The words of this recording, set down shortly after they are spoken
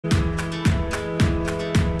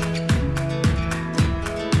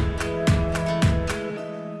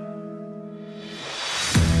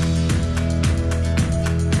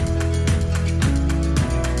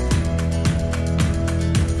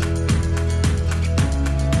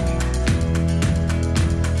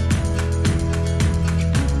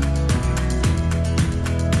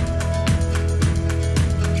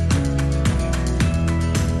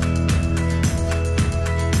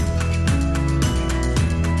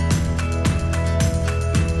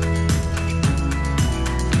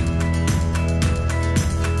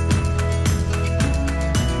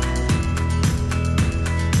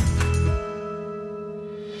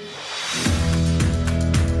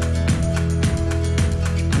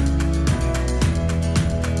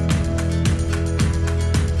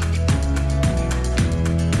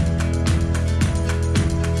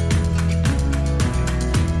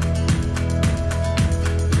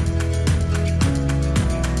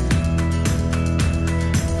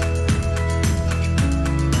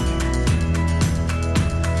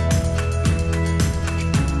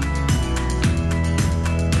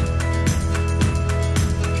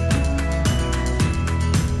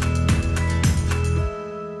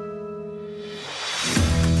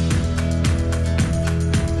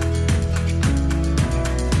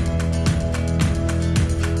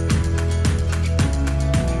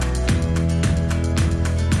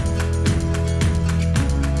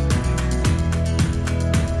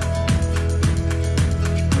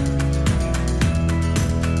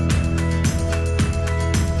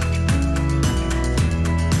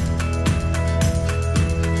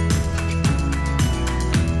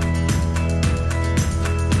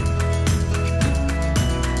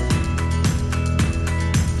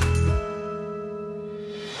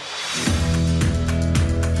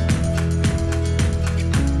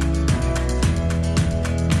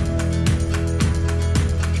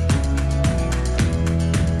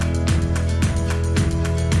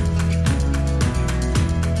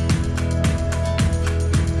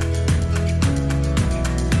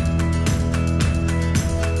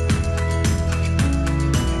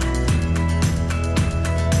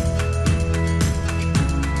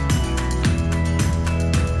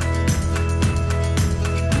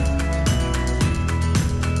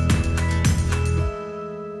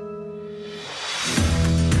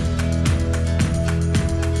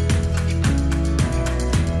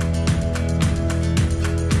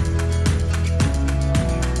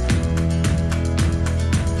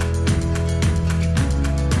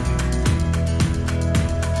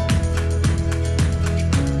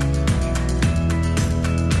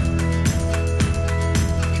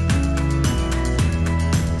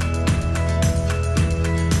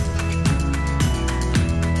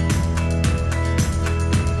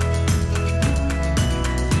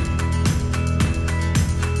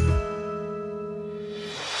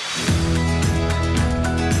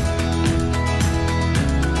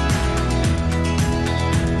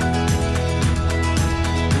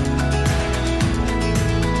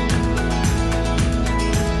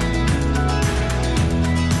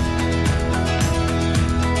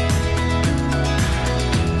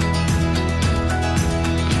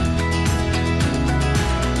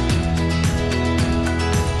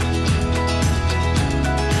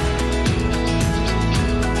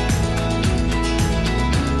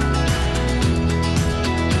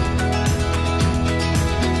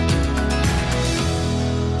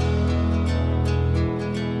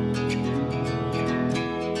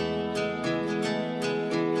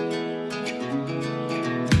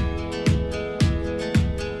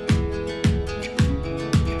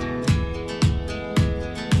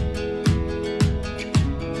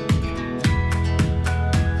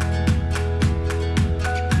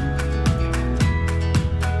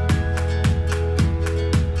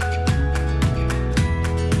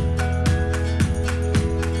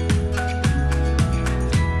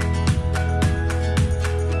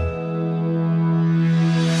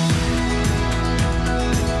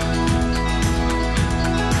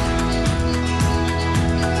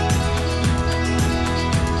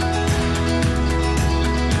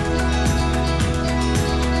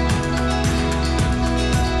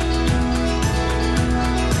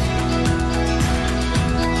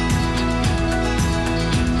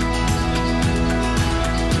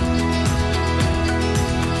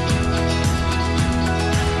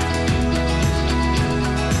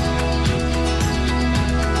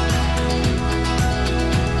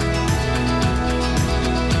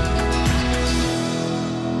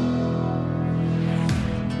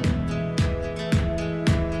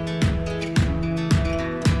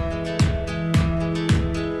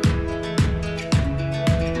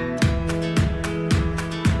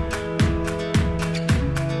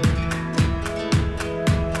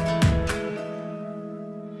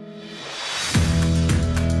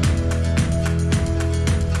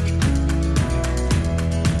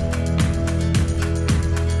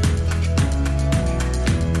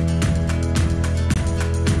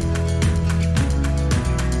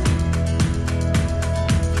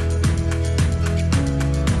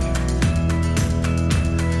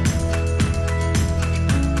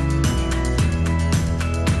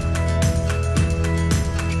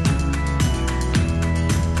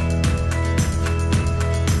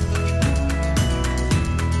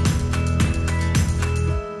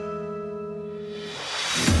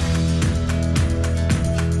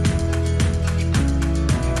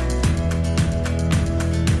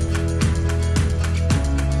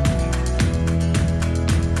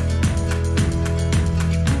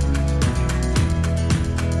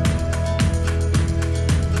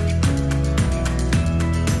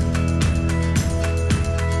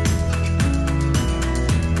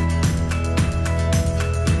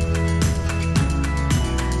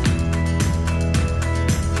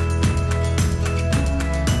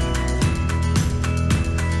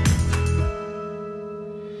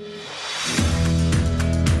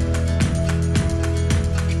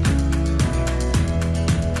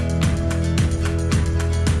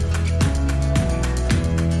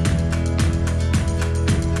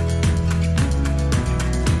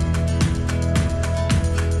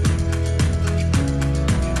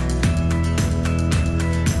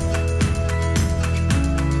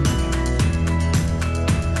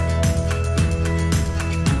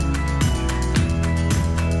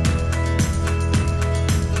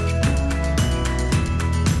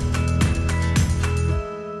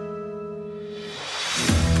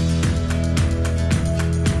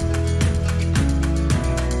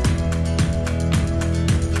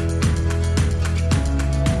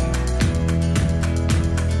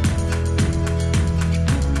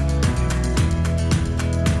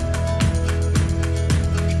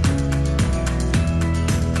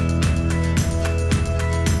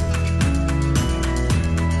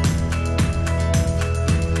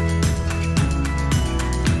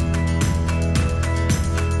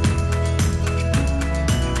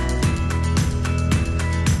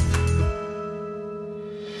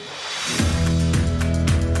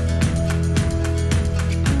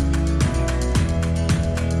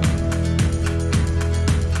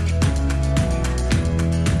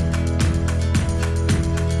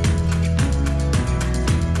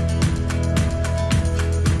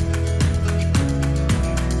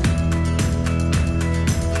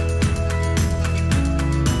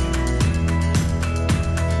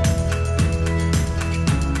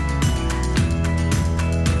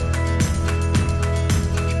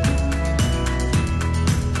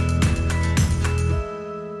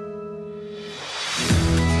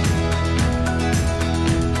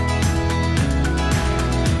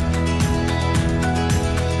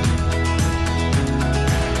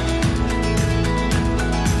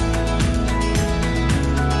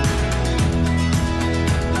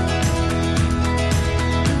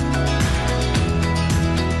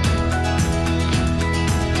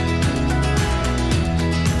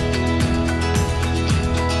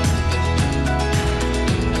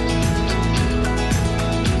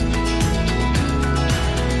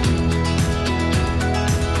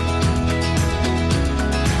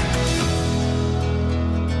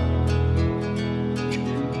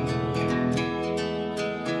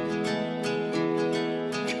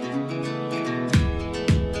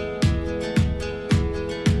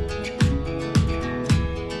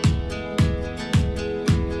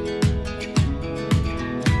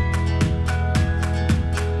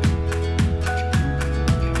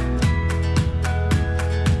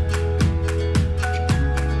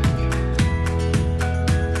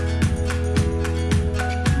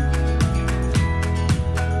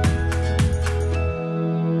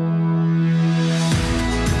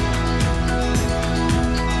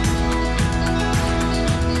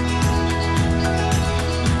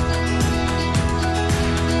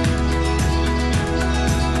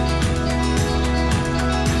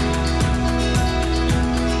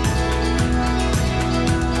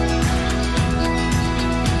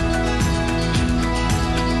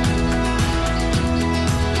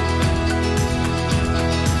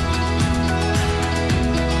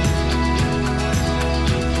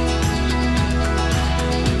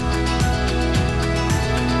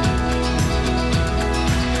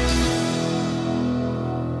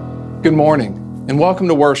Good morning, and welcome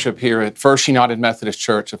to worship here at First United Methodist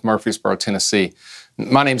Church of Murfreesboro, Tennessee.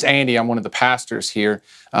 My name's Andy. I'm one of the pastors here.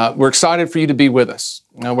 We're excited for you to be with us.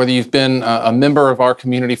 Whether you've been a member of our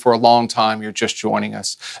community for a long time, you're just joining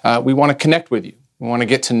us. We want to connect with you. We want to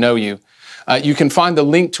get to know you. You can find the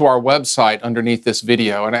link to our website underneath this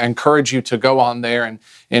video, and I encourage you to go on there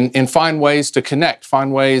and find ways to connect,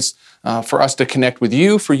 find ways for us to connect with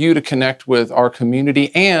you, for you to connect with our community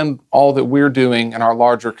and all that we're doing in our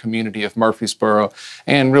larger community of Murfreesboro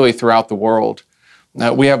and really throughout the world.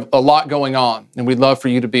 We have a lot going on, and we'd love for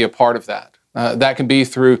you to be a part of that. That can be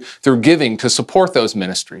through giving to support those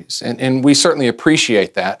ministries, and we certainly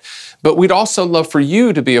appreciate that. But we'd also love for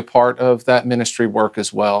you to be a part of that ministry work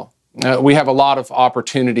as well. We have a lot of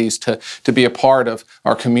opportunities to be a part of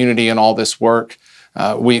our community and all this work.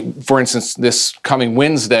 For instance, this coming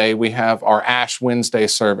Wednesday, we have our Ash Wednesday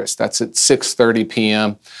service. That's at 6:30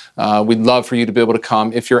 p.m. We'd love for you to be able to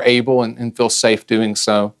come if you're able and feel safe doing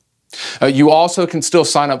so. You also can still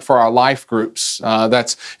sign up for our life groups.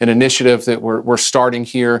 That's an initiative that we're starting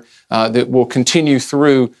here that will continue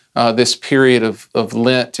through this period of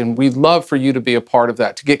Lent, and we'd love for you to be a part of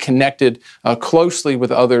that, to get connected closely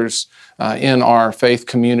with others in our faith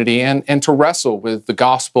community and to wrestle with the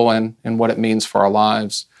gospel and what it means for our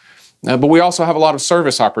lives. But we also have a lot of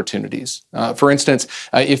service opportunities. For instance,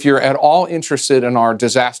 if you're at all interested in our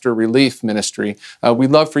disaster relief ministry,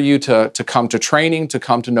 we'd love for you to come to training, to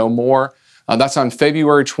come to know more. That's on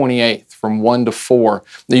February 28th from 1 to 4.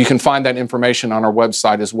 You can find that information on our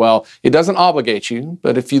website as well. It doesn't obligate you,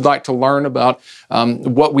 but if you'd like to learn about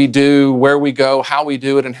what we do, where we go, how we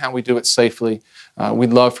do it, and how we do it safely, we'd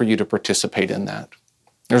love for you to participate in that.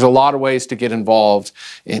 There's a lot of ways to get involved,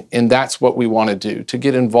 and that's what we want to do, to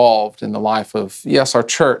get involved in the life of, yes, our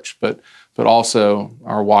church, but also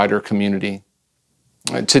our wider community.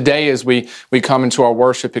 Today, as we come into our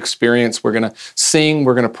worship experience, we're going to sing,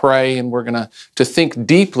 we're going to pray, and we're going to think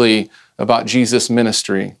deeply about Jesus'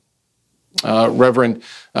 ministry. Reverend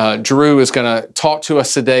Drew is going to talk to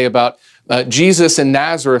us today about Jesus in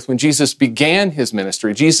Nazareth. When Jesus began his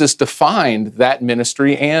ministry, Jesus defined that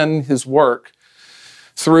ministry and his work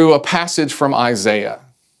through a passage from Isaiah.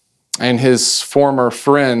 And his former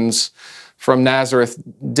friends from Nazareth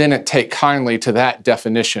didn't take kindly to that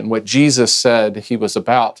definition, what Jesus said he was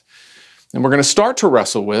about. And we're going to start to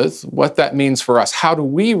wrestle with what that means for us. How do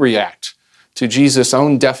we react to Jesus'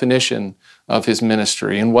 own definition of his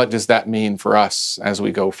ministry? And what does that mean for us as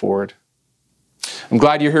we go forward? I'm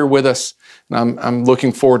glad you're here with us, and I'm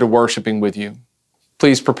looking forward to worshiping with you.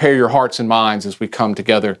 Please prepare your hearts and minds as we come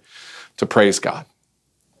together to praise God.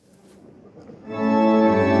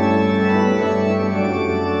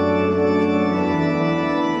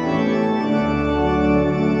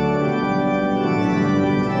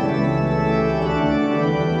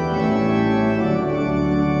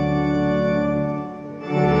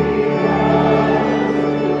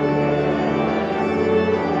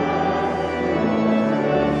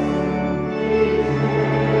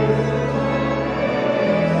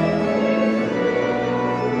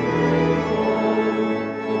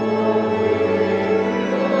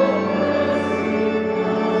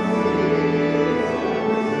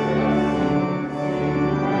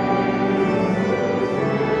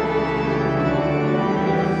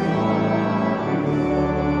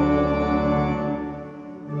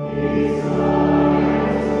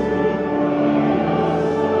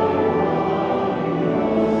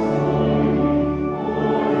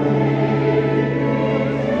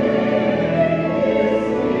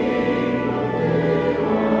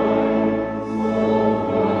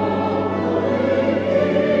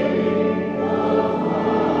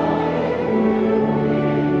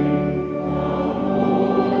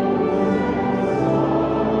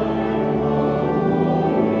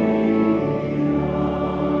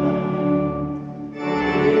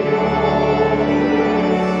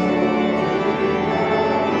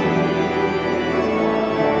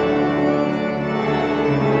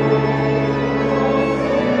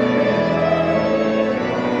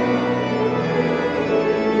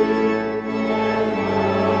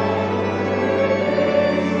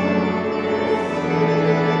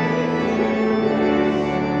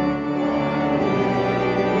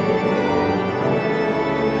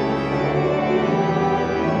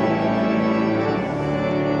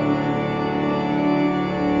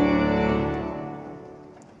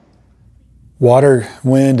 Water,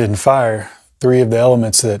 wind, and fire, three of the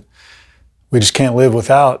elements that we just can't live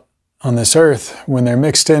without on this earth. When they're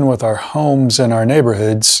mixed in with our homes and our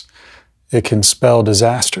neighborhoods, it can spell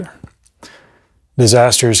disaster.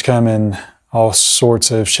 Disasters come in all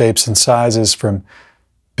sorts of shapes and sizes, from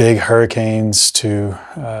big hurricanes to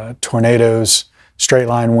tornadoes, straight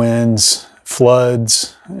line winds,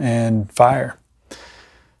 floods, and fire. A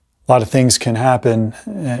lot of things can happen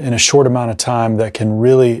in a short amount of time that can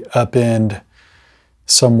really upend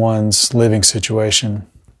someone's living situation.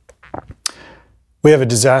 We have a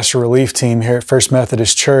disaster relief team here at First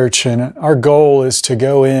Methodist Church, and our goal is to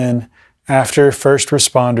go in after first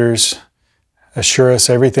responders assure us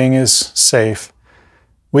everything is safe.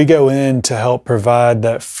 We go in to help provide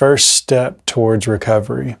that first step towards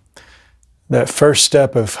recovery, that first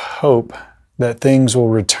step of hope that things will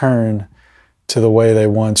return to the way they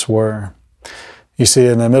once were. You see,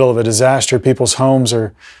 in the middle of a disaster, people's homes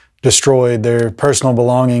are destroyed, their personal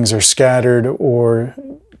belongings are scattered or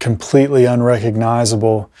completely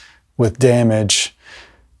unrecognizable with damage.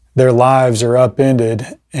 Their lives are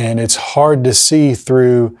upended, and it's hard to see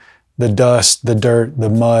through the dust, the dirt, the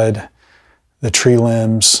mud, the tree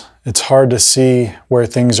limbs. It's hard to see where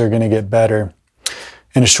things are going to get better.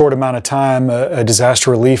 In a short amount of time, a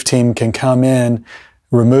disaster relief team can come in,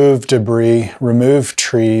 remove debris, remove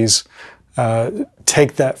trees,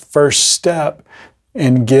 take that first step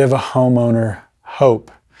and give a homeowner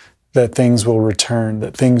hope that things will return,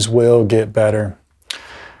 that things will get better.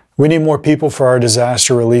 We need more people for our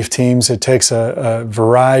disaster relief teams. It takes a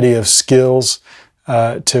variety of skills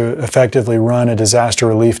to effectively run a disaster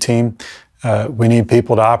relief team. We need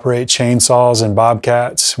people to operate chainsaws and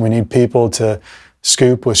bobcats. We need people to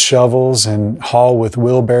scoop with shovels and haul with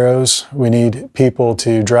wheelbarrows. We need people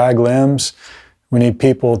to drag limbs. We need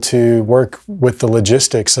people to work with the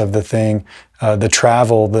logistics of the thing, the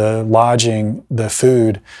travel, the lodging, the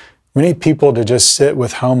food. We need people to just sit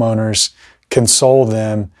with homeowners, console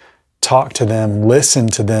them, talk to them, listen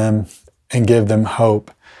to them, and give them hope.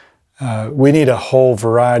 We need a whole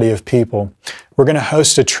variety of people. We're going to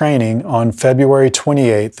host a training on February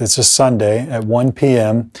 28th. It's a Sunday at 1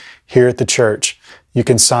 p.m. here at the church. You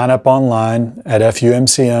can sign up online at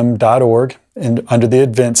fumcm.org and under the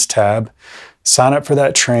events tab. Sign up for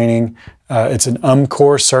that training. It's an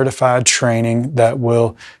UMCOR certified training that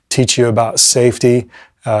will teach you about safety,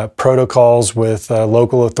 protocols with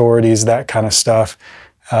local authorities, that kind of stuff.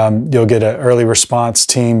 You'll get an early response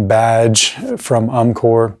team badge from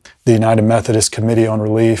UMCOR, the United Methodist Committee on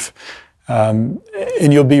Relief. And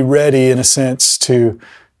you'll be ready, in a sense, to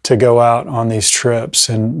go out on these trips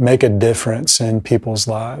and make a difference in people's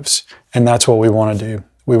lives. And that's what we want to do.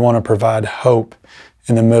 We want to provide hope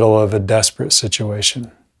in the middle of a desperate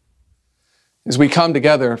situation. As we come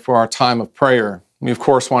together for our time of prayer, we of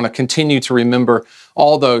course want to continue to remember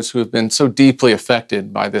all those who have been so deeply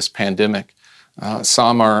affected by this pandemic.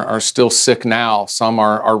 Some are still sick now, some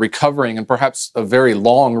are recovering, and perhaps a very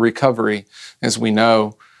long recovery, as we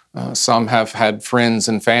know. Some have had friends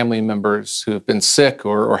and family members who have been sick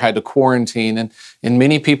or had to quarantine, and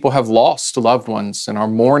many people have lost loved ones and are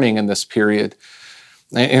mourning in this period.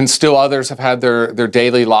 And still others have had their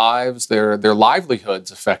daily lives, their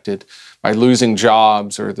livelihoods affected by losing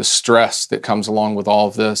jobs or the stress that comes along with all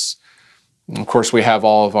of this. And of course, we have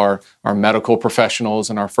all of our medical professionals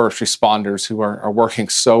and our first responders who are working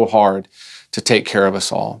so hard to take care of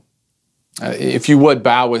us all. If you would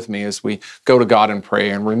bow with me as we go to God in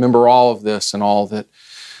prayer and remember all of this and all that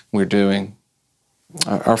we're doing.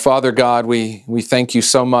 Our Father God, we thank you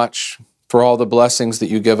so much for all the blessings that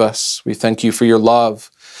you give us. We thank you for your love.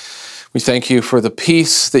 We thank you for the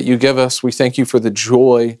peace that you give us. We thank you for the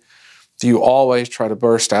joy that you always try to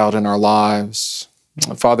burst out in our lives.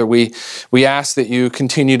 Father, we ask that you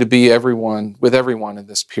continue to be with everyone in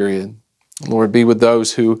this period. Lord, be with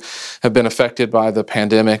those who have been affected by the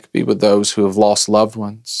pandemic. Be with those who have lost loved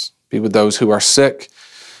ones. Be with those who are sick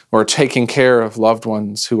or taking care of loved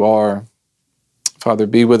ones who are. Father,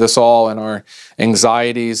 be with us all in our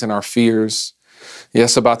anxieties and our fears.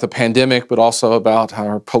 Yes, about the pandemic, but also about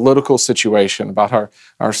our political situation, about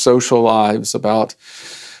our social lives, about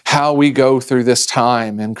how we go through this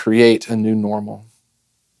time and create a new normal.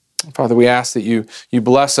 Father, we ask that you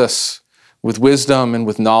bless us with wisdom and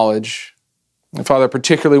with knowledge. And Father, I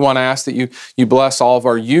particularly want to ask that you bless all of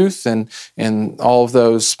our youth and all of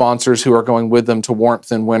those sponsors who are going with them to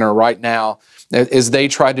Warmth in Winter right now as they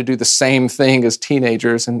try to do the same thing as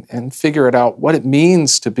teenagers and figure it out what it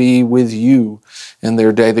means to be with you in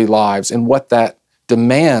their daily lives and what that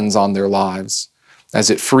demands on their lives as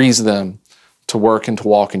it frees them to work and to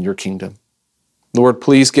walk in your kingdom. Lord,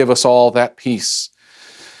 please give us all that peace.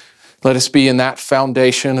 Let us be in that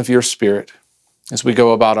foundation of your Spirit as we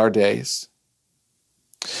go about our days.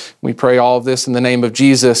 We pray all of this in the name of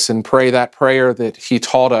Jesus and pray that prayer that he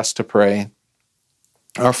taught us to pray.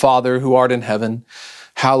 Our Father who art in heaven,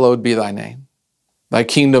 hallowed be thy name. Thy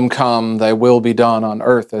kingdom come, thy will be done on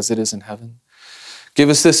earth as it is in heaven. Give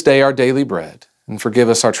us this day our daily bread, and forgive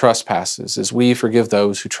us our trespasses as we forgive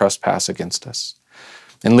those who trespass against us.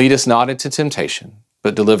 And lead us not into temptation,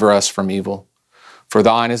 but deliver us from evil. For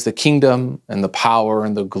thine is the kingdom and the power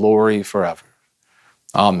and the glory forever.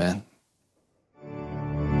 Amen.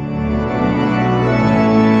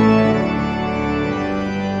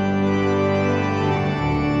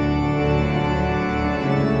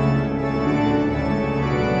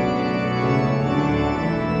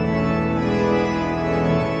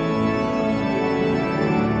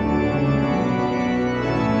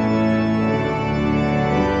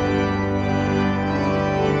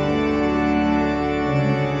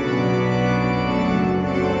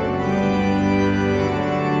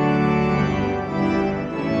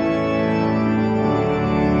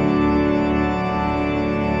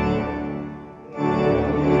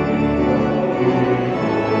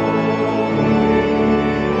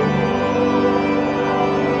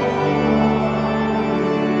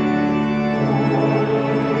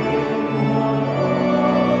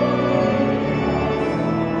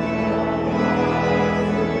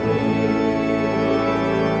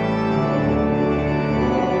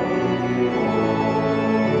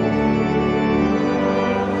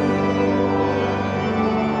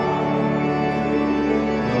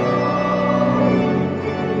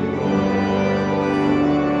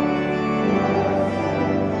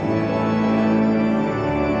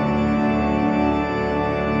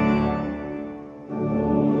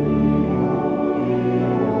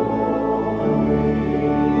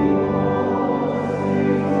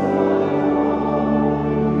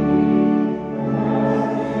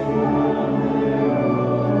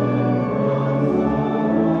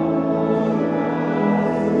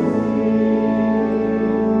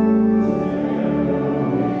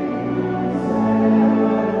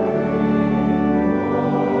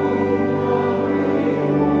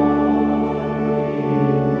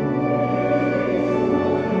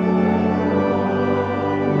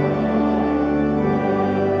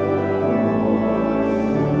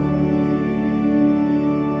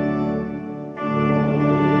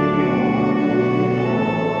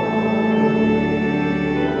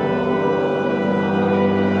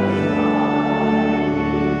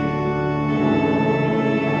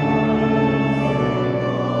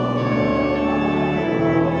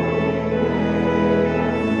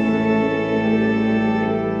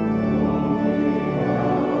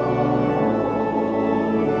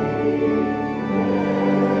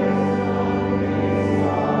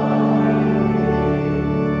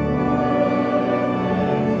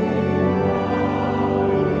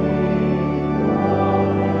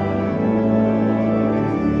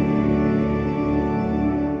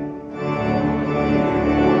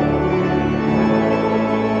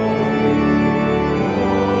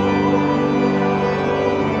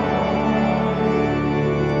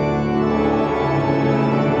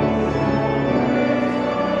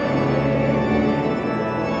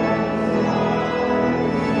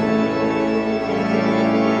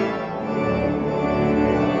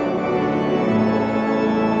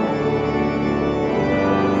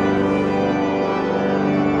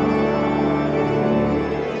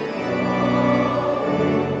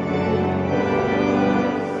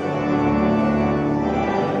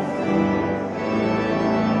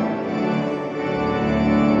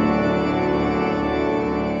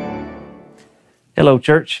 Hello,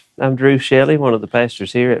 church. I'm Shelley, one of the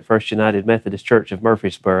pastors here at First United Methodist Church of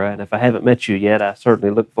Murfreesboro, and if I haven't met you yet, I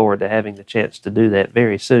certainly look forward to having the chance to do that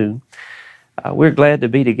very soon. We're glad to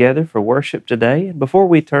be together for worship today, and before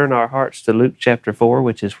we turn our hearts to Luke chapter 4,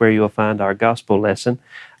 which is where you'll find our gospel lesson,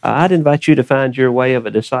 I'd invite you to find your way of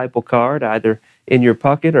a disciple card, either in your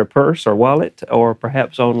pocket or purse or wallet, or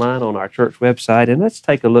perhaps online on our church website, and let's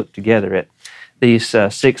take a look together at these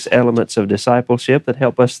 6 elements of discipleship that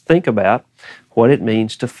help us think about what it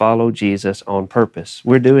means to follow Jesus on purpose.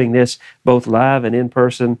 We're doing this both live and in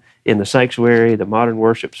person in the sanctuary, the modern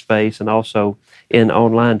worship space, and also in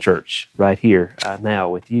online church right here now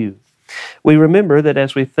with you. We remember that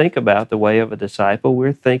as we think about the way of a disciple,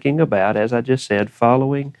 we're thinking about, as I just said,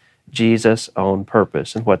 following Jesus on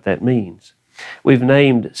purpose and what that means. We've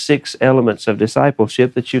named 6 elements of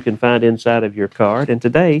discipleship that you can find inside of your card, and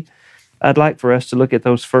today I'd like for us to look at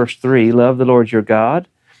those first 3. Love the Lord your God,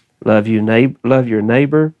 love your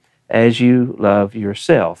neighbor as you love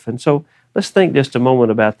yourself. And so let's think just a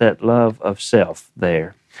moment about that love of self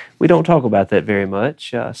there. We don't talk about that very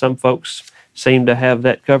much. Some folks seem to have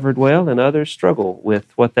that covered well, and others struggle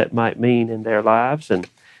with what that might mean in their lives and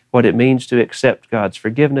what it means to accept God's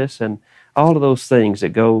forgiveness and all of those things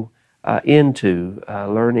that go into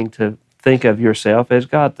learning to think of yourself as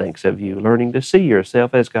God thinks of you, learning to see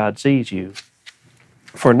yourself as God sees you.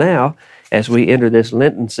 For now, as we enter this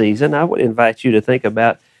Lenten season, I would invite you to think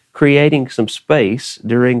about creating some space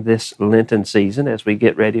during this Lenten season as we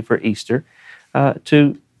get ready for Easter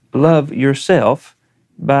to love yourself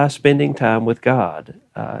by spending time with God,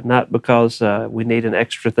 not because we need an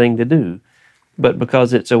extra thing to do, but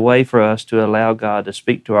because it's a way for us to allow God to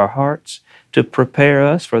speak to our hearts, to prepare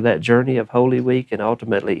us for that journey of Holy Week and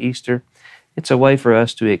ultimately Easter. It's a way for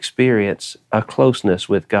us to experience a closeness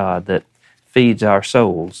with God that feeds our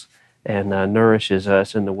souls and nourishes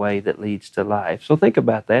us in the way that leads to life. So think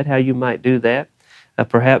about that, how you might do that.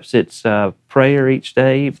 Perhaps it's prayer each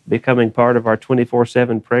day, becoming part of our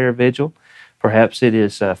 24/7 prayer vigil. Perhaps it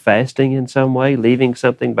is fasting in some way, leaving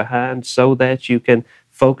something behind so that you can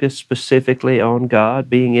focus specifically on God,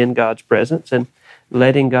 being in God's presence, and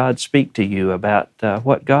letting God speak to you about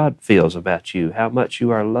what God feels about you, how much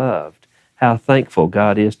you are loved, how thankful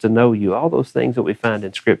God is to know you, all those things that we find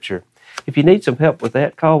in Scripture. If you need some help with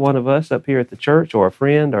that, call one of us up here at the church, or a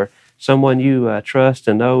friend, or someone you trust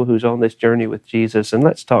and know who's on this journey with Jesus, and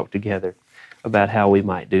let's talk together about how we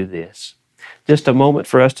might do this. Just a moment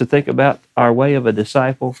for us to think about our way of a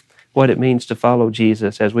disciple, what it means to follow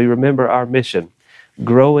Jesus as we remember our mission,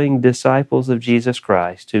 growing disciples of Jesus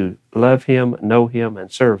Christ to love Him, know Him,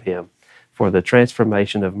 and serve Him for the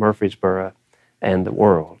transformation of Murfreesboro and the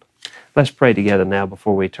world. Let's pray together now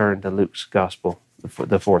before we turn to Luke's Gospel,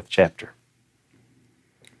 the 4th chapter.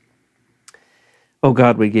 Oh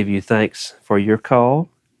God, we give you thanks for your call,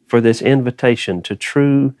 for this invitation to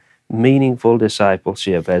true, meaningful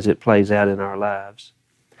discipleship as it plays out in our lives.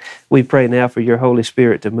 We pray now for your Holy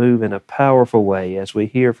Spirit to move in a powerful way as we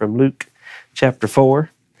hear from Luke chapter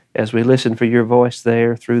 4, as we listen for your voice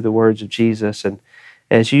there through the words of Jesus, and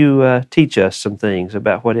as you teach us some things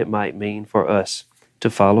about what it might mean for us to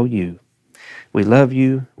follow you. We love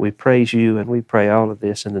you, we praise you, and we pray all of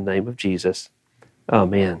this in the name of Jesus.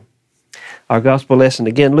 Amen. Our gospel lesson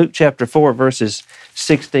again, Luke chapter 4, verses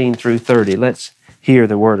 16 through 30. Let's hear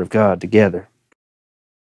the word of God together.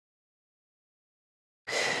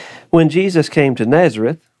 When Jesus came to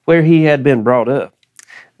Nazareth, where he had been brought up,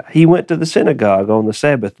 he went to the synagogue on the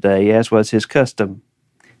Sabbath day, as was his custom.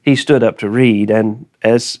 He stood up to read, and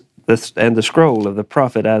the scroll of the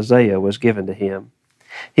prophet Isaiah was given to him.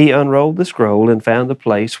 He unrolled the scroll and found the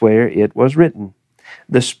place where it was written,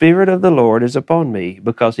 "The Spirit of the Lord is upon me,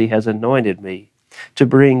 because he has anointed me to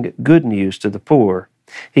bring good news to the poor.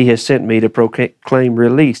 He has sent me to proclaim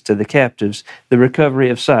release to the captives, the recovery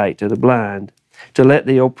of sight to the blind, to let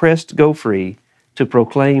the oppressed go free, to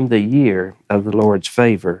proclaim the year of the Lord's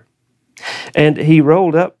favor." And he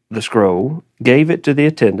rolled up the scroll, gave it to the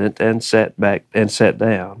attendant, and sat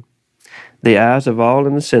down. The eyes of all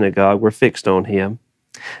in the synagogue were fixed on him.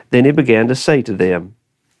 Then he began to say to them,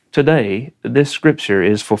 "Today this scripture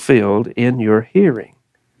is fulfilled in your hearing."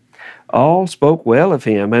 All spoke well of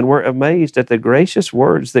him and were amazed at the gracious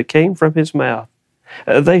words that came from his mouth.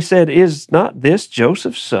 They said, "Is not this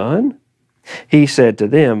Joseph's son?" He said to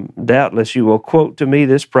them, "Doubtless you will quote to me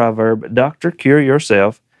this proverb, 'Doctor, cure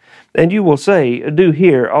yourself.' And you will say, 'Do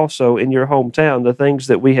here also in your hometown the things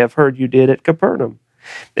that we have heard you did at Capernaum.'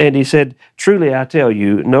 And he said, 'Truly I tell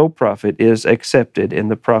you, no prophet is accepted in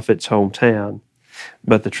the prophet's hometown.'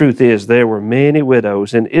 But the truth is, there were many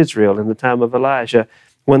widows in Israel in the time of Elijah,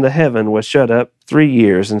 when the heaven was shut up 3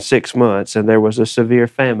 years and 6 months, and there was a severe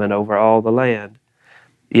famine over all the land.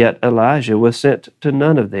 Yet Elijah was sent to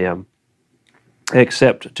none of them,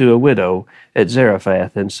 except to a widow at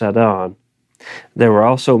Zarephath in Sidon. There were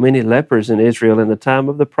also many lepers in Israel in the time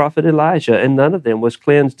of the prophet Elijah, and none of them was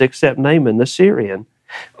cleansed except Naaman the Syrian.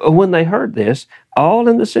 When they heard this, all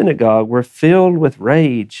in the synagogue were filled with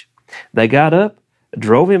rage. They got up,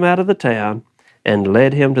 drove him out of the town, and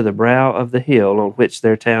led him to the brow of the hill on which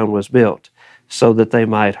their town was built, so that they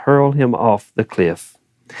might hurl him off the cliff.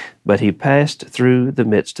 But he passed through the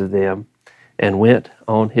midst of them and went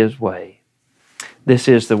on his way. This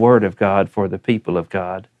is the word of God for the people of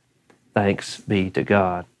God. Thanks be to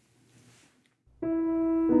God.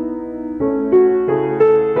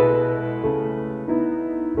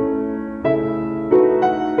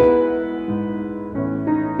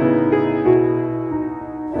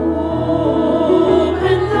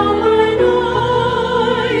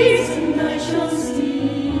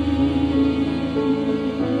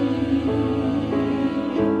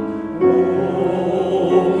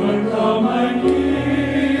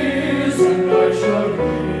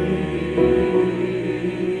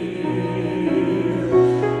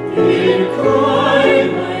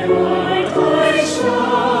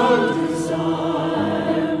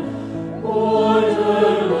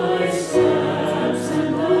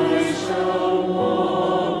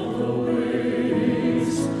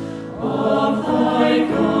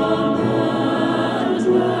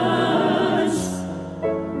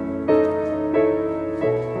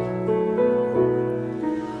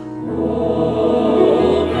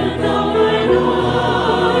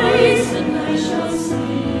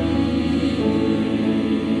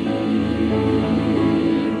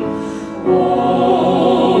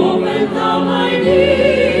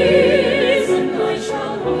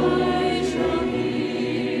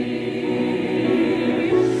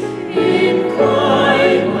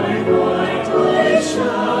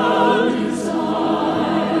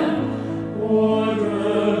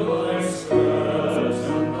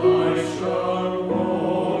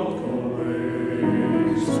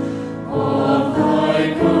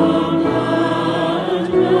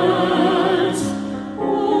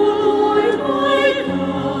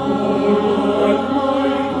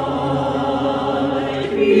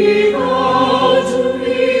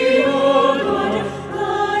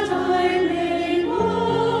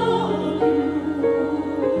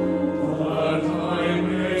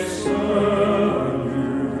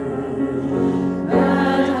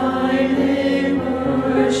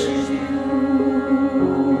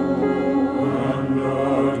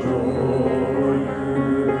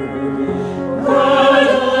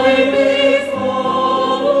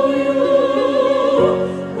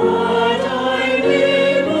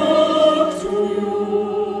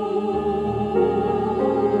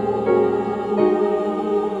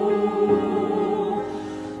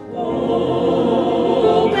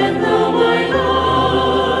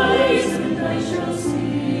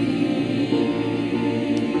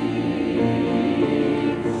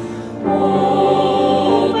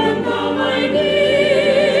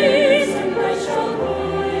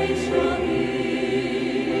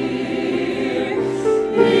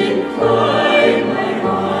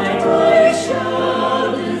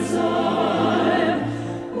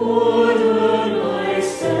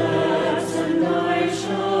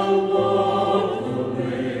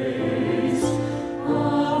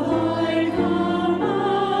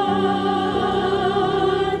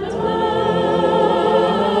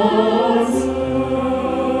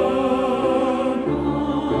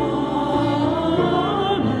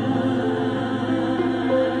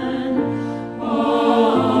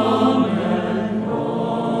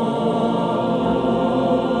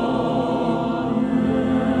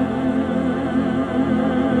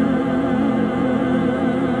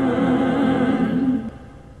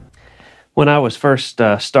 When I was first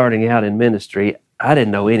starting out in ministry, I didn't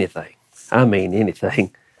know anything. I mean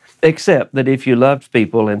anything. Except that if you loved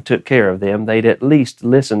people and took care of them, they'd at least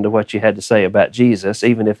listen to what you had to say about Jesus,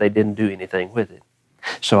 even if they didn't do anything with it.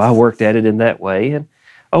 So I worked at it in that way, and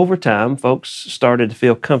over time, folks started to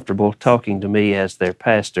feel comfortable talking to me as their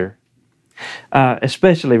pastor. I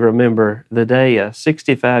especially remember the day a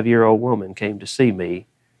 65-year-old woman came to see me.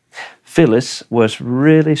 Phyllis was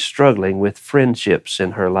really struggling with friendships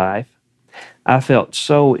in her life. I felt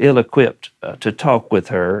so ill-equipped to talk with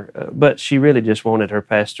her, but she really just wanted her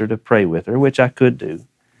pastor to pray with her, which I could do.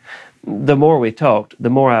 The more we talked, the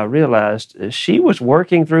more I realized she was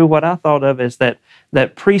working through what I thought of as that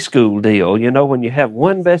preschool deal. You know, when you have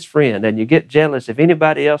one best friend and you get jealous if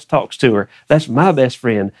anybody else talks to her. That's my best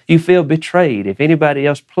friend. You feel betrayed if anybody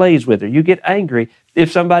else plays with her. You get angry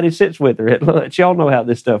if somebody sits with her at lunch. Y'all know how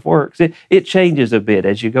this stuff works. It changes a bit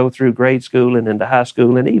as you go through grade school and into high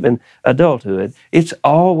school and even adulthood. It's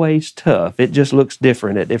always tough. It just looks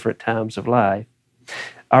different at different times of life.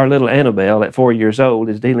 Our little Annabelle at 4 years old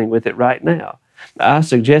is dealing with it right now. I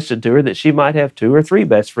suggested to her that she might have 2 or 3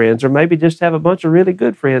 best friends, or maybe just have a bunch of really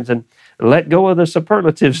good friends and let go of the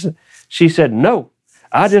superlatives. She said, "No,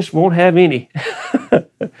 I just won't have any."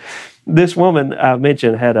 This woman I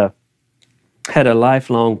mentioned had a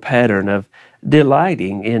lifelong pattern of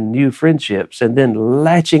delighting in new friendships and then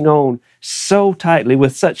latching on so tightly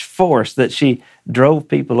with such force that she drove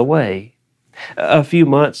people away. A few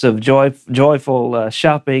months of joyful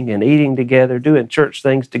shopping and eating together, doing church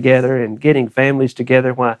things together and getting families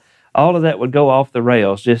together, why, all of that would go off the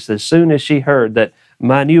rails just as soon as she heard that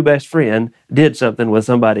my new best friend did something with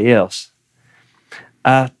somebody else.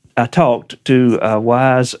 I talked to a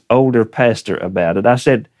wise older pastor about it. I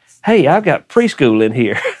said, "Hey, I've got preschool in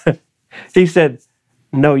here." He said,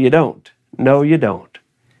 "No, you don't. No, you don't.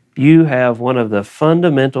 You have one of the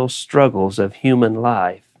fundamental struggles of human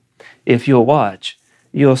life. If you'll watch,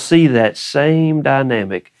 you'll see that same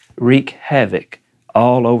dynamic wreak havoc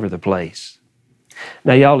all over the place."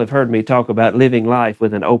 Now, y'all have heard me talk about living life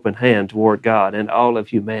with an open hand toward God and all of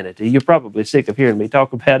humanity. You're probably sick of hearing me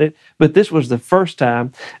talk about it, but this was the first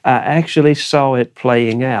time I actually saw it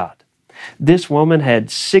playing out. This woman had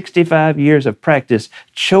 65 years of practice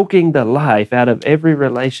choking the life out of every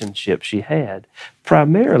relationship she had,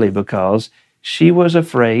 primarily because she was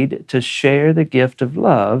afraid to share the gift of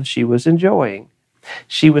love she was enjoying.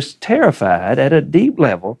 She was terrified at a deep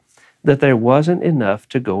level that there wasn't enough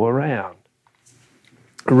to go around.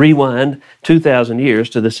 Rewind 2,000 years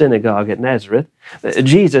to the synagogue at Nazareth.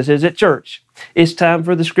 Jesus is at church. It's time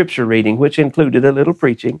for the scripture reading, which included a little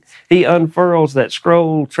preaching. He unfurls that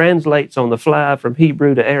scroll, translates on the fly from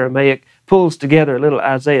Hebrew to Aramaic, pulls together a little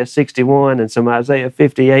Isaiah 61 and some Isaiah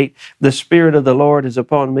 58. "The Spirit of the Lord is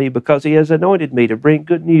upon me because He has anointed me to bring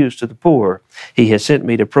good news to the poor. He has sent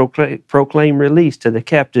me to proclaim release to the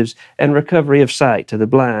captives and recovery of sight to the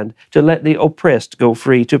blind, to let the oppressed go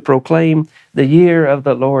free, to proclaim the year of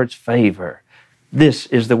the Lord's favor." This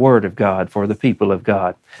is the word of God for the people of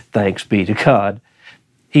God. Thanks be to God.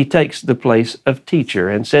 He takes the place of teacher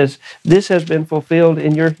and says, "This has been fulfilled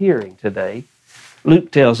in your hearing today."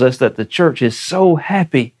 Luke tells us that the church is so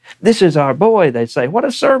happy. "This is our boy," they say. "What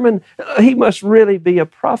a sermon. He must really be a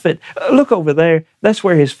prophet. Look over there. That's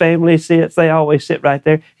where his family sits. They always sit right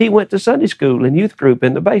there. He went to Sunday school and youth group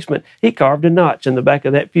in the basement. He carved a notch in the back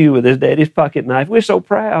of that pew with his daddy's pocket knife. We're so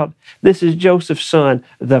proud. This is Joseph's son,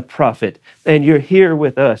 the prophet. And you're here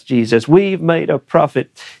with us, Jesus. We've made a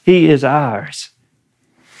prophet. He is ours."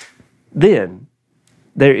 Then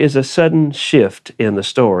there is a sudden shift in the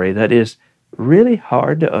story that is really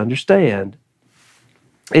hard to understand.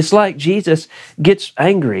 It's like Jesus gets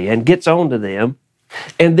angry and gets on to them,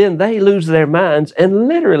 and then they lose their minds and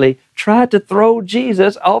literally try to throw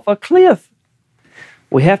Jesus off a cliff.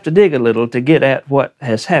 We have to dig a little to get at what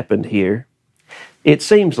has happened here. It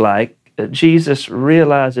seems like Jesus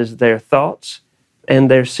realizes their thoughts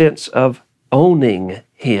and their sense of owning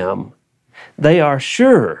Him. They are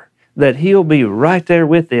sure that He'll be right there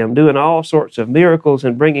with them, doing all sorts of miracles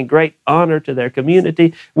and bringing great honor to their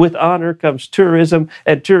community. With honor comes tourism,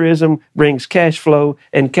 and tourism brings cash flow,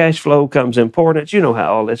 and cash flow comes importance. You know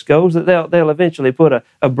how all this goes, that they'll eventually put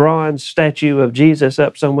a bronze statue of Jesus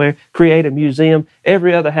up somewhere, create a museum.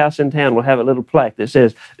 Every other house in town will have a little plaque that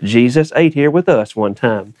says, "Jesus ate here with us one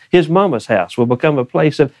time." His mama's house will become a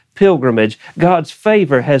place of pilgrimage. God's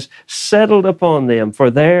favor has settled upon them for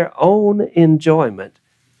their own enjoyment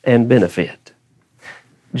and benefit.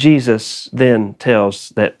 Jesus then tells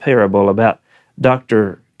that parable about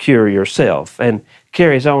Dr. Cure Yourself and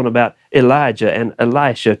carries on about Elijah and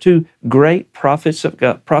Elisha, 2 great prophets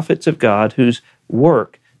of God whose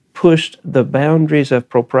work pushed the boundaries of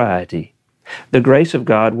propriety. The grace of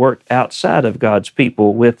God worked outside of God's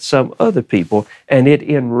people with some other people, and it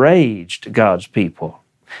enraged God's people.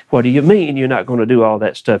 What do you mean you're not going to do all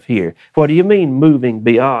that stuff here? What do you mean moving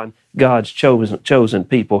beyond God's chosen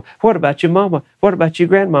people? What about your mama? What about your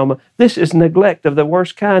grandmama? This is neglect of the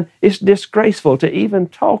worst kind. It's disgraceful to even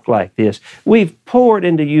talk like this. We've poured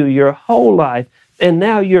into you your whole life, and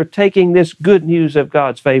now you're taking this good news of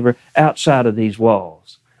God's favor outside of these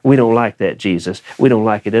walls. We don't like that, Jesus. We don't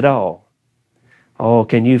like it at all. Oh,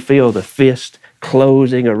 can you feel the fist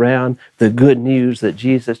closing around the good news that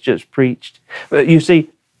Jesus just preached? You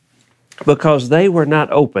see, because they were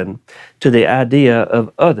not open to the idea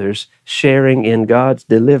of others sharing in God's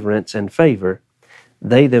deliverance and favor,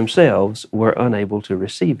 they themselves were unable to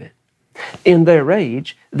receive it. In their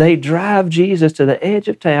rage, they drive Jesus to the edge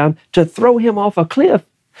of town to throw him off a cliff.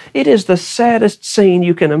 It is the saddest scene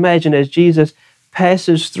you can imagine as Jesus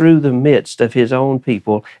passes through the midst of his own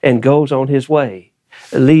people and goes on his way,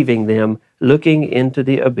 leaving them looking into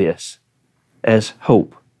the abyss as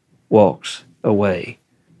hope walks away.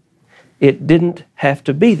 It didn't have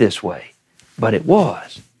to be this way, but it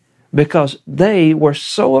was, because they were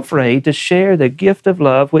so afraid to share the gift of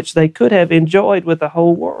love which they could have enjoyed with the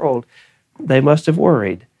whole world. They must have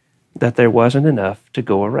worried that there wasn't enough to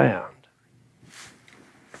go around.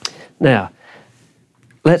 Now,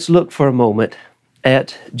 let's look for a moment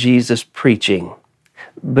at Jesus preaching,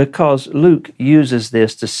 because Luke uses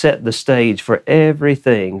this to set the stage for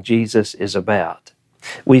everything Jesus is about.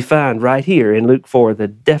 We find right here in Luke 4 the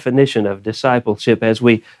definition of discipleship as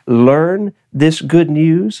we learn this good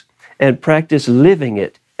news and practice living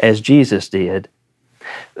it as Jesus did.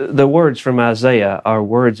 The words from Isaiah are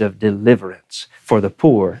words of deliverance for the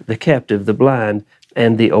poor, the captive, the blind,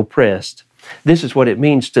 and the oppressed. This is what it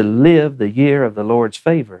means to live the year of the Lord's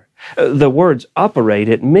favor. The words operate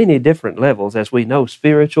at many different levels, as we know,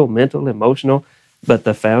 spiritual, mental, emotional, but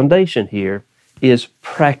the foundation here is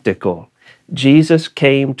practical. Jesus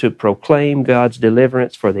came to proclaim God's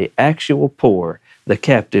deliverance for the actual poor, the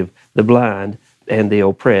captive, the blind, and the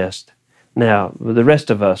oppressed. Now, the rest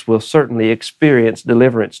of us will certainly experience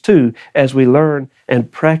deliverance too as we learn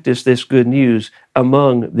and practice this good news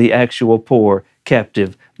among the actual poor,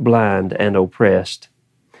 captive, blind, and oppressed.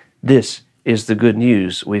 This is the good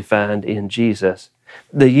news we find in Jesus.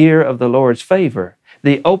 The year of the Lord's favor,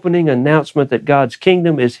 the opening announcement that God's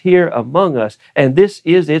kingdom is here among us, and this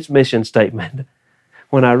is its mission statement.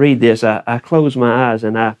 When I read this, I close my eyes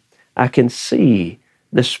and I can see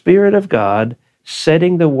the Spirit of God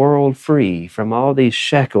setting the world free from all these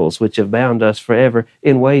shackles which have bound us forever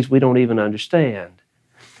in ways we don't even understand.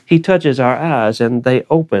 He touches our eyes and they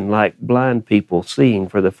open like blind people seeing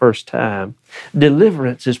for the first time.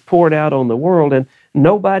 Deliverance is poured out on the world, and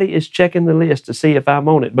nobody is checking the list to see if I'm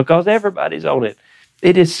on it, because everybody's on it.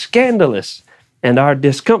 It is scandalous, and our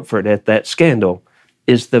discomfort at that scandal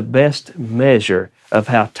is the best measure of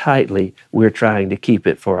how tightly we're trying to keep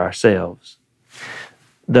it for ourselves.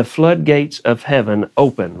 The floodgates of heaven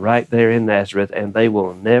open right there in Nazareth, and they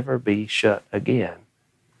will never be shut again.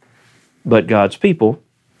 But God's people,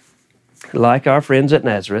 like our friends at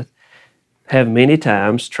Nazareth, have many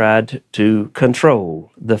times tried to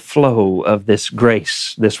control the flow of this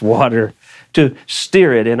grace, this water, to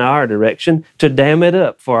steer it in our direction, to dam it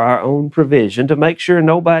up for our own provision, to make sure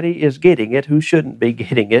nobody is getting it who shouldn't be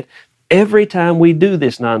getting it. Every time we do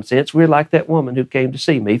this nonsense, we're like that woman who came to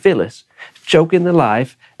see me, Phyllis, choking the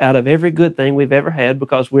life out of every good thing we've ever had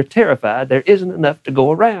because we're terrified there isn't enough to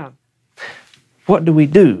go around. What do we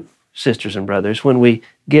do, sisters and brothers, when we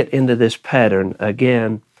get into this pattern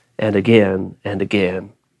again and again and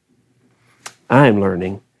again? I'm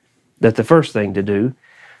learning that the first thing to do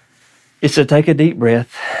is to take a deep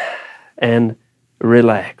breath and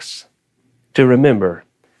relax, to remember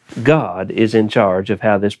God is in charge of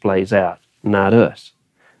how this plays out, not us.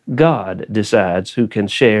 God decides who can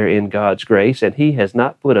share in God's grace, and He has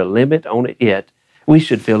not put a limit on it yet. We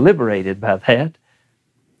should feel liberated by that.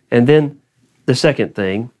 And then the second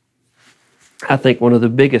thing, I think one of the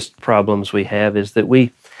biggest problems we have is that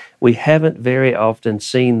we haven't very often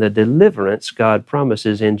seen the deliverance God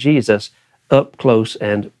promises in Jesus up close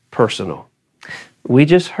and personal. We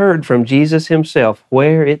just heard from Jesus Himself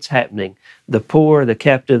where it's happening: the poor, the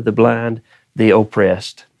captive, the blind, the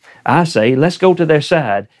oppressed. I say, let's go to their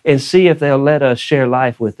side and see if they'll let us share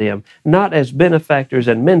life with them, not as benefactors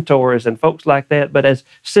and mentors and folks like that, but as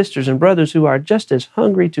sisters and brothers who are just as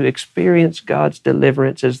hungry to experience God's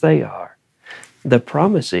deliverance as they are. The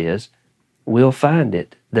promise is we'll find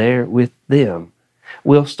it there with them.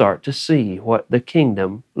 We'll start to see what the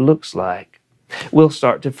kingdom looks like. We'll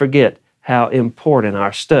start to forget how important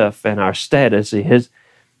our stuff and our status is,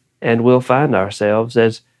 and we'll find ourselves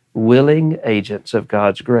as willing agents of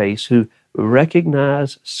God's grace who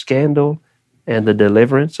recognize scandal and the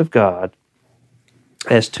deliverance of God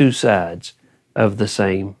as two sides of the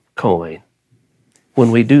same coin.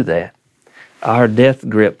 When we do that, our death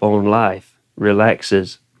grip on life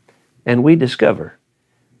relaxes, and we discover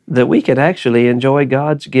that we can actually enjoy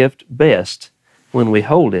God's gift best when we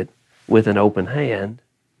hold it with an open hand.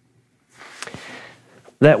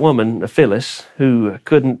 That woman, Phyllis, who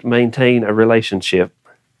couldn't maintain a relationship,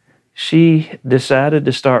 she decided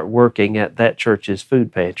to start working at that church's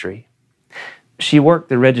food pantry. She worked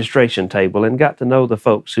the registration table and got to know the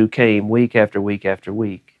folks who came week after week after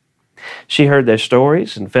week. She heard their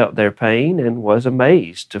stories and felt their pain and was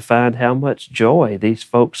amazed to find how much joy these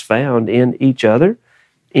folks found in each other,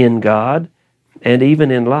 in God, and even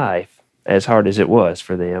in life, as hard as it was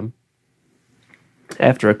for them.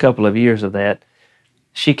 After a couple of years of that,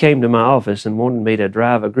 she came to my office and wanted me to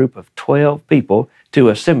drive a group of 12 people to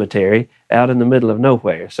a cemetery out in the middle of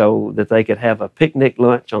nowhere so that they could have a picnic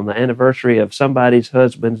lunch on the anniversary of somebody's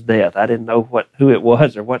husband's death. I didn't know who it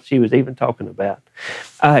was or what she was even talking about.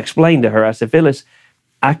 I explained to her, I said, Phyllis,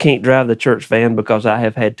 I can't drive the church van because I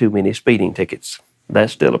have had too many speeding tickets.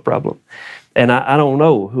 That's still a problem. And I don't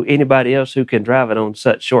know anybody else who can drive it on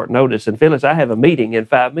such short notice. And Phyllis, I have a meeting in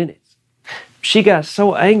 5 minutes. She got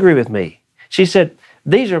so angry with me. She said,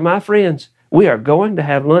 these are my friends. We are going to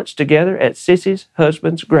have lunch together at Sissy's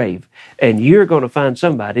husband's grave, and you're going to find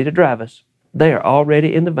somebody to drive us. They are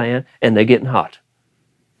already in the van, and they're getting hot.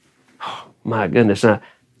 Oh, my goodness.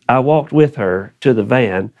 I walked with her to the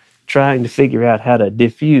van, trying to figure out how to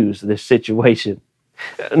diffuse this situation.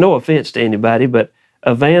 No offense to anybody, but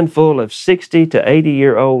a van full of 60 to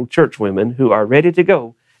 80-year-old churchwomen who are ready to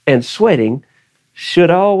go and sweating should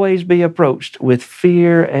always be approached with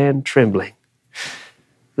fear and trembling.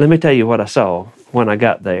 Let me tell you what I saw when I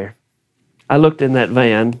got there. I looked in that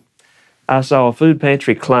van. I saw food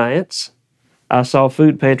pantry clients. I saw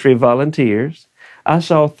food pantry volunteers. I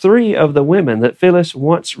saw 3 of the women that Phyllis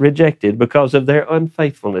once rejected because of their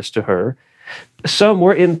unfaithfulness to her. Some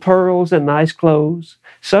were in pearls and nice clothes.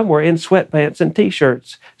 Some were in sweatpants and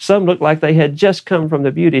T-shirts. Some looked like they had just come from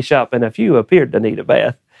the beauty shop, and a few appeared to need a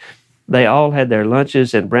bath. They all had their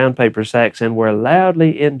lunches in brown paper sacks and were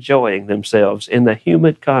loudly enjoying themselves in the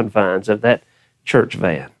humid confines of that church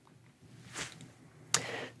van.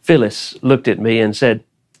 Phyllis looked at me and said,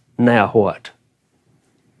 now what?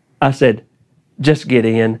 I said, just get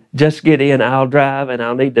in, I'll drive, and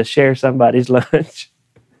I'll need to share somebody's lunch.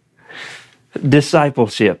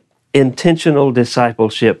 Discipleship, intentional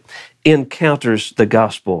discipleship, encounters the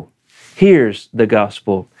gospel, hears the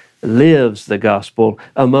gospel, lives the gospel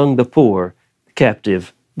among the poor,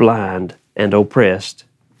 captive, blind, and oppressed.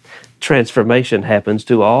 Transformation happens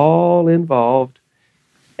to all involved,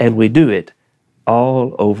 and we do it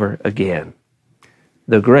all over again.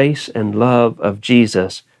 The grace and love of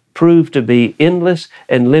Jesus prove to be endless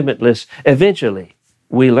and limitless. Eventually,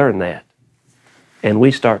 we learn that, and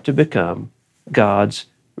we start to become God's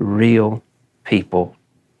real people.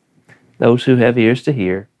 Those who have ears to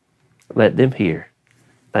hear, let them hear.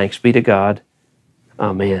 Thanks be to God.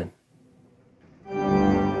 Amen.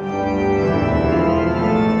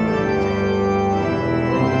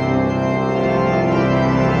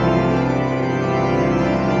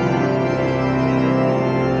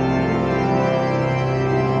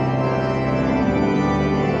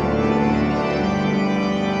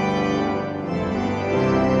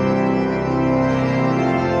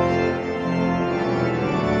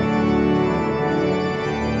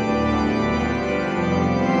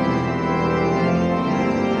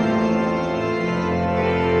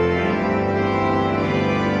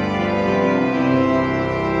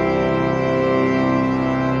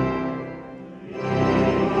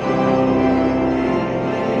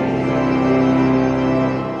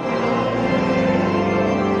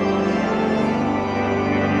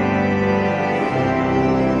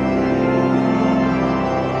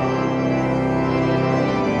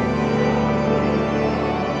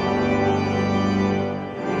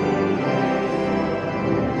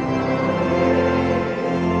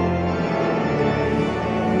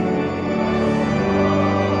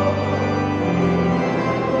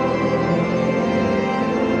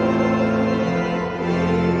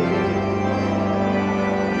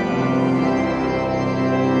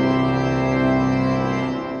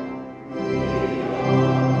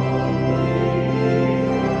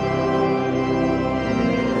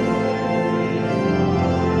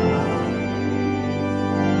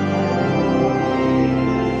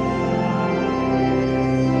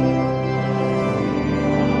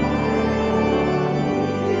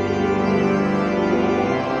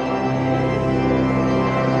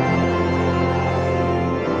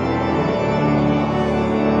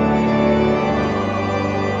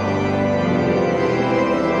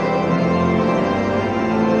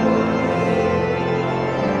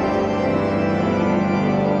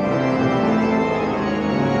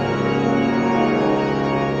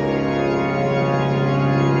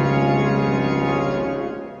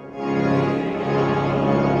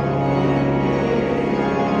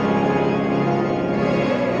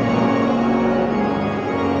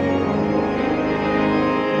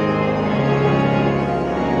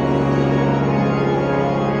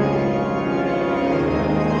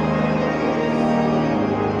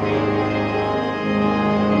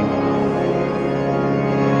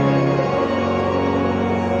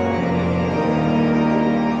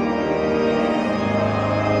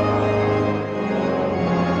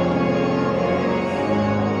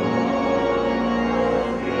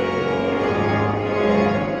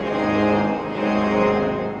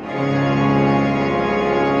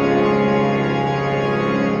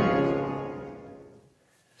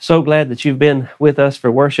 So glad that you've been with us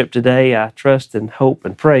for worship today. I trust and hope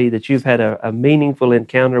and pray that you've had a meaningful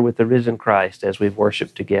encounter with the risen Christ as we've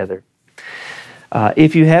worshiped together.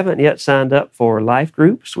 If you haven't yet signed up for life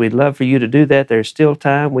groups, we'd love for you to do that. There's still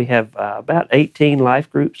time. We have about 18 life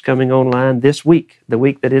groups coming online this week, the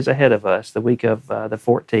week that is ahead of us, the week of the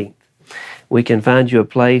 14th. We can find you a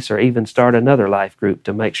place or even start another life group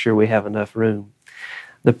to make sure we have enough room.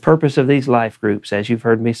 The purpose of these life groups, as you've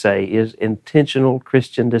heard me say, is intentional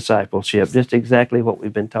Christian discipleship, just exactly what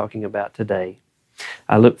we've been talking about today.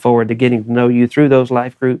 I look forward to getting to know you through those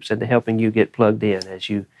life groups and to helping you get plugged in as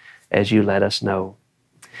you let us know.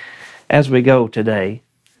 As we go today,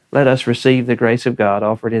 let us receive the grace of God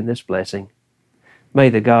offered in this blessing. May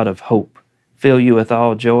the God of hope fill you with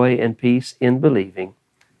all joy and peace in believing,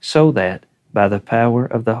 so that, by the power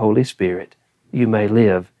of the Holy Spirit, you may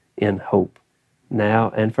live in hope,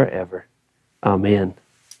 now and forever. Amen.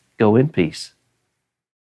 Go in peace.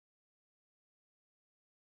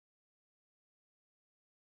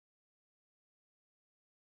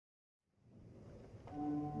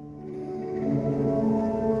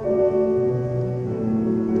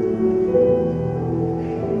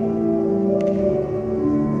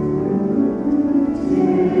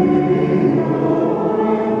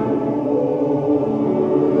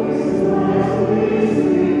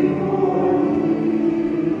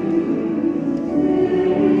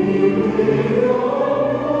 Thank you.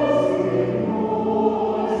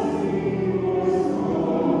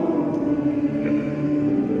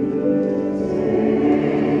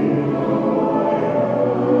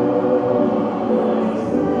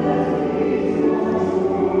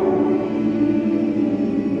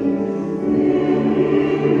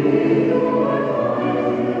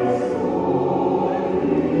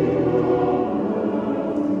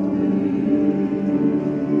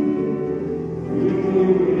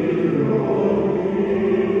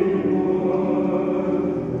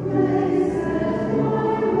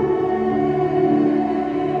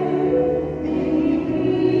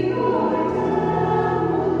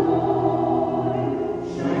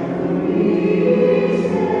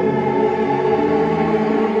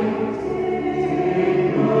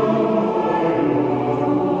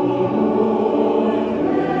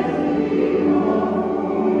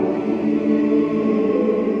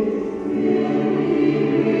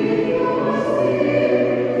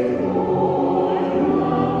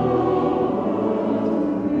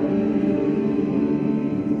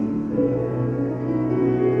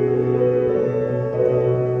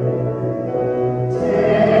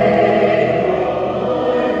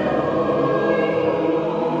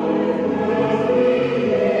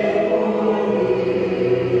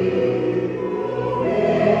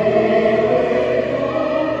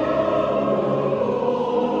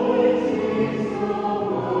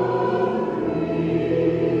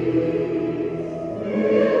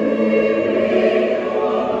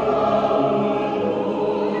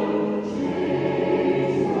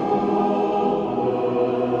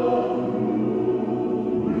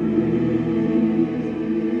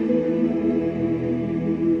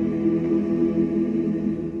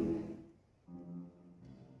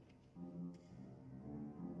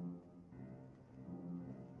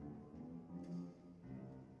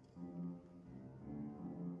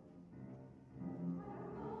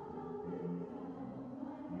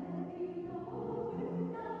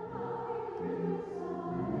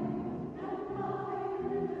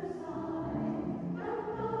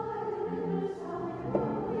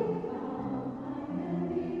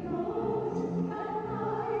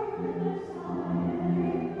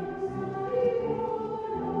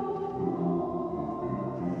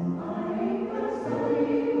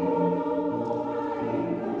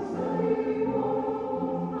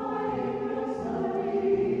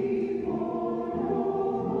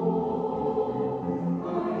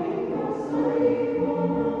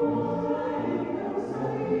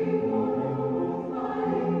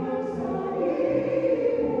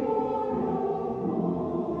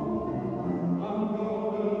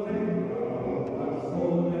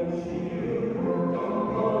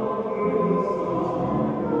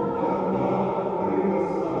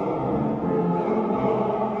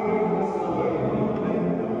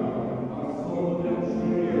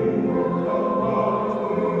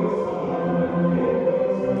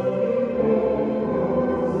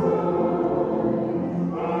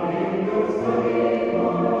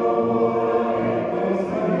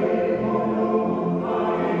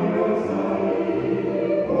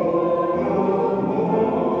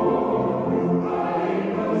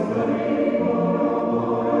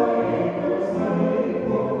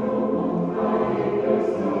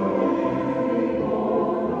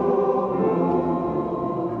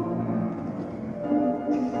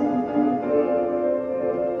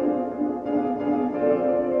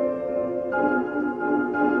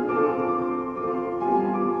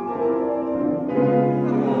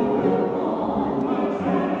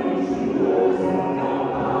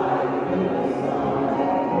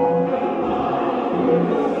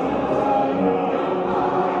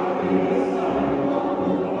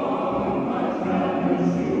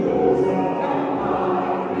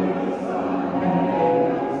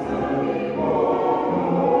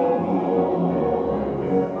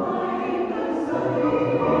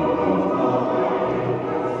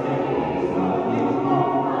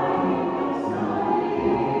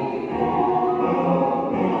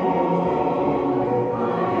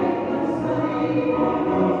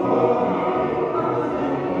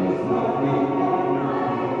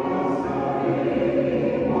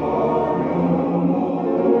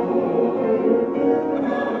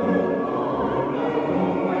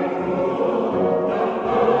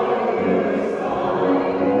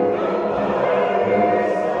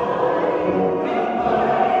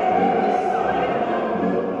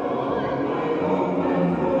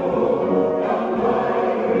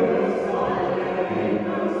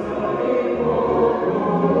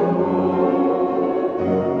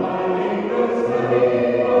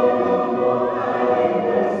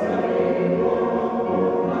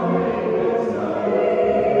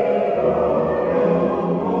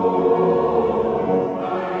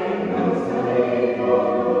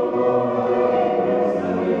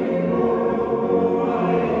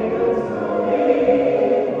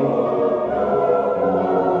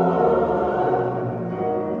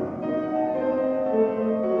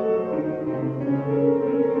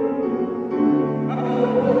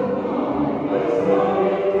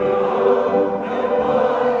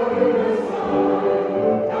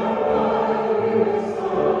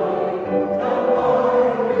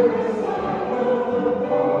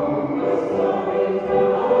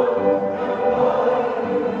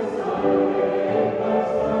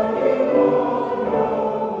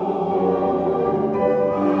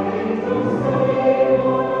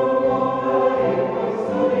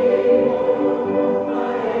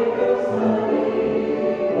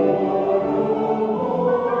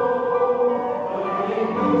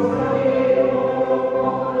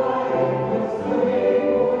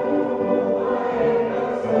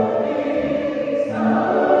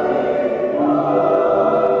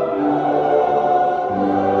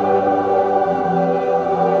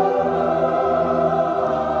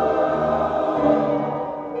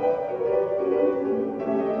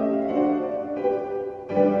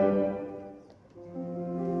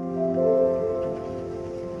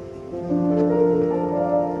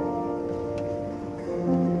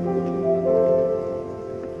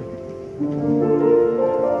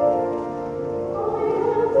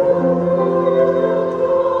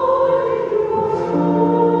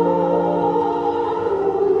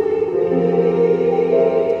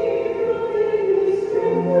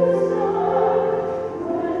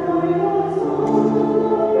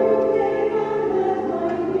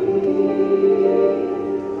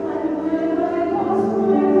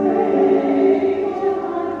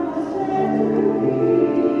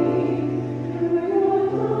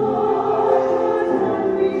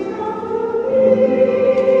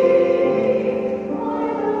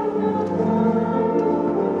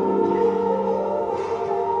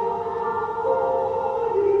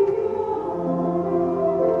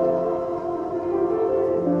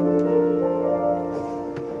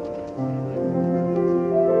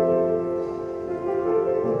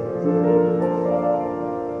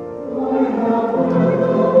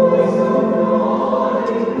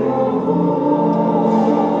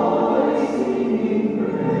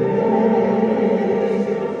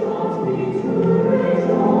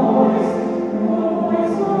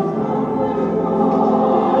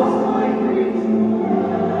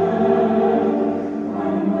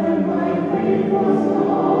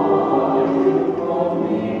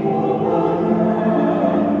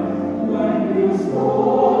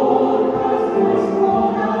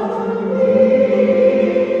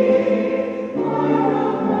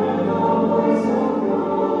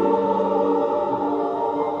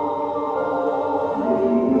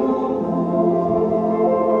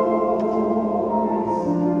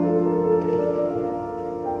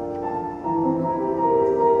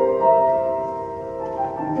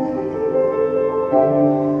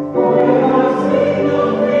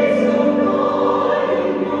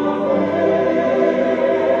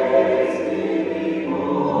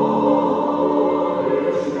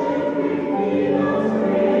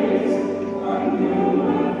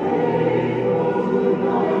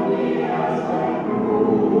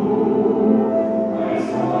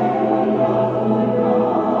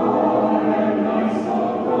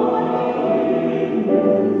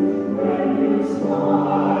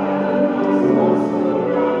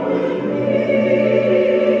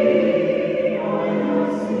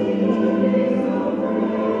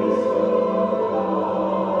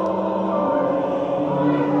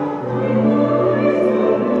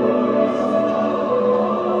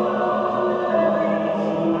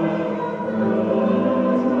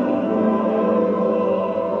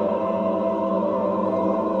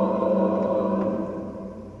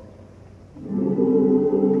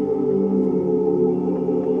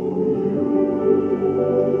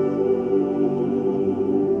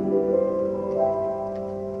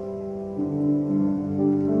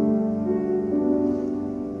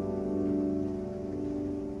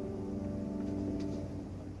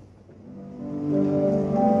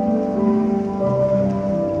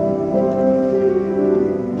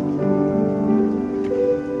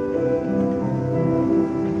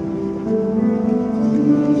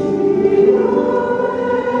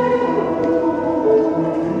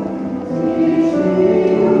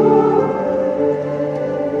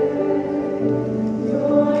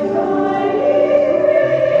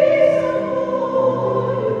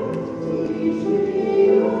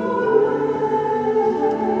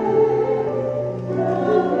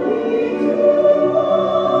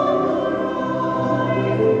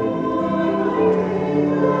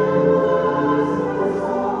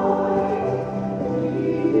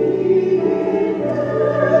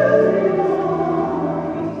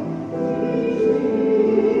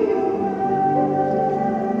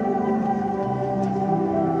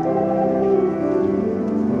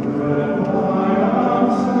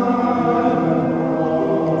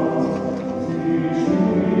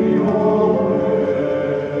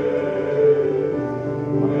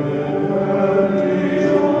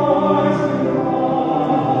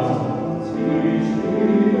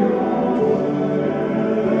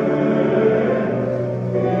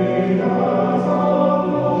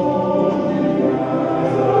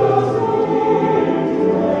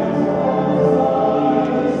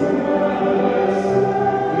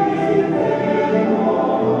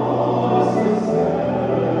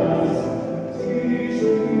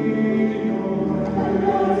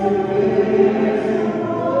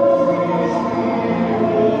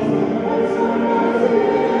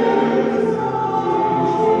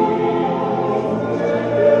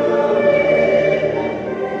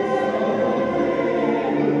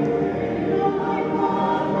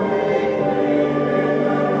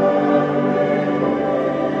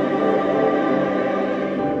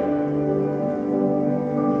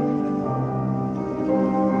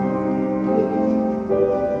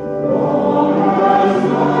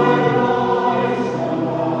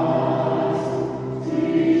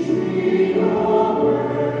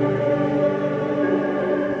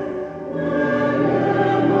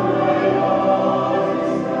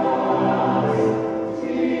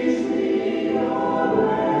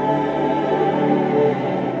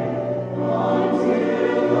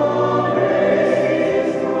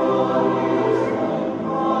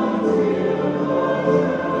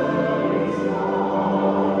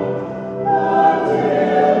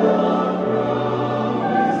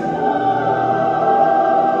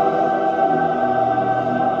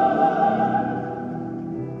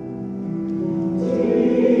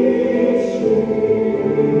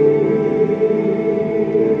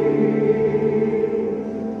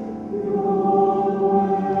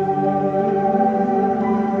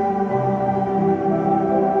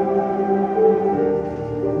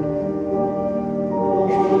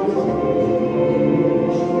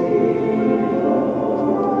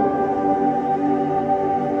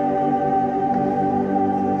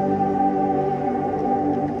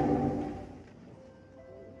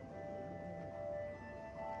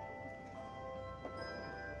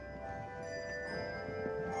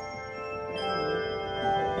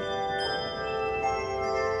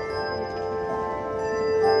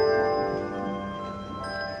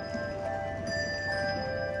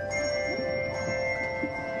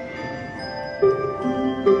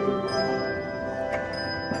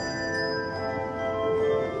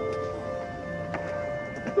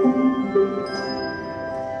 you.